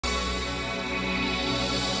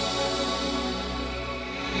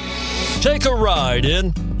Take a ride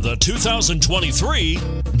in the 2023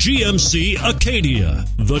 GMC Acadia.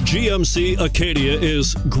 The GMC Acadia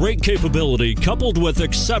is great capability coupled with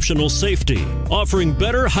exceptional safety, offering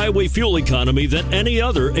better highway fuel economy than any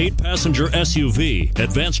other 8-passenger SUV.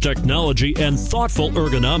 Advanced technology and thoughtful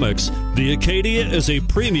ergonomics, the Acadia is a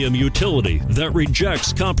premium utility that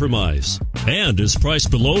rejects compromise and is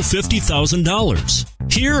priced below $50,000.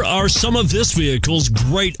 Here are some of this vehicle's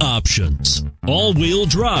great options: all-wheel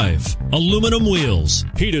drive, aluminum wheels,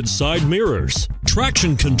 heated side mirrors,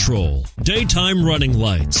 traction control, daytime running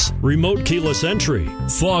lights, remote keyless entry,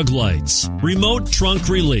 fog lights, remote trunk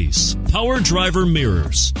release, power driver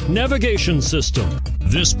mirrors, navigation system.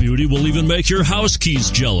 This beauty will even make your house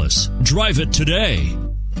keys jealous. Drive it today.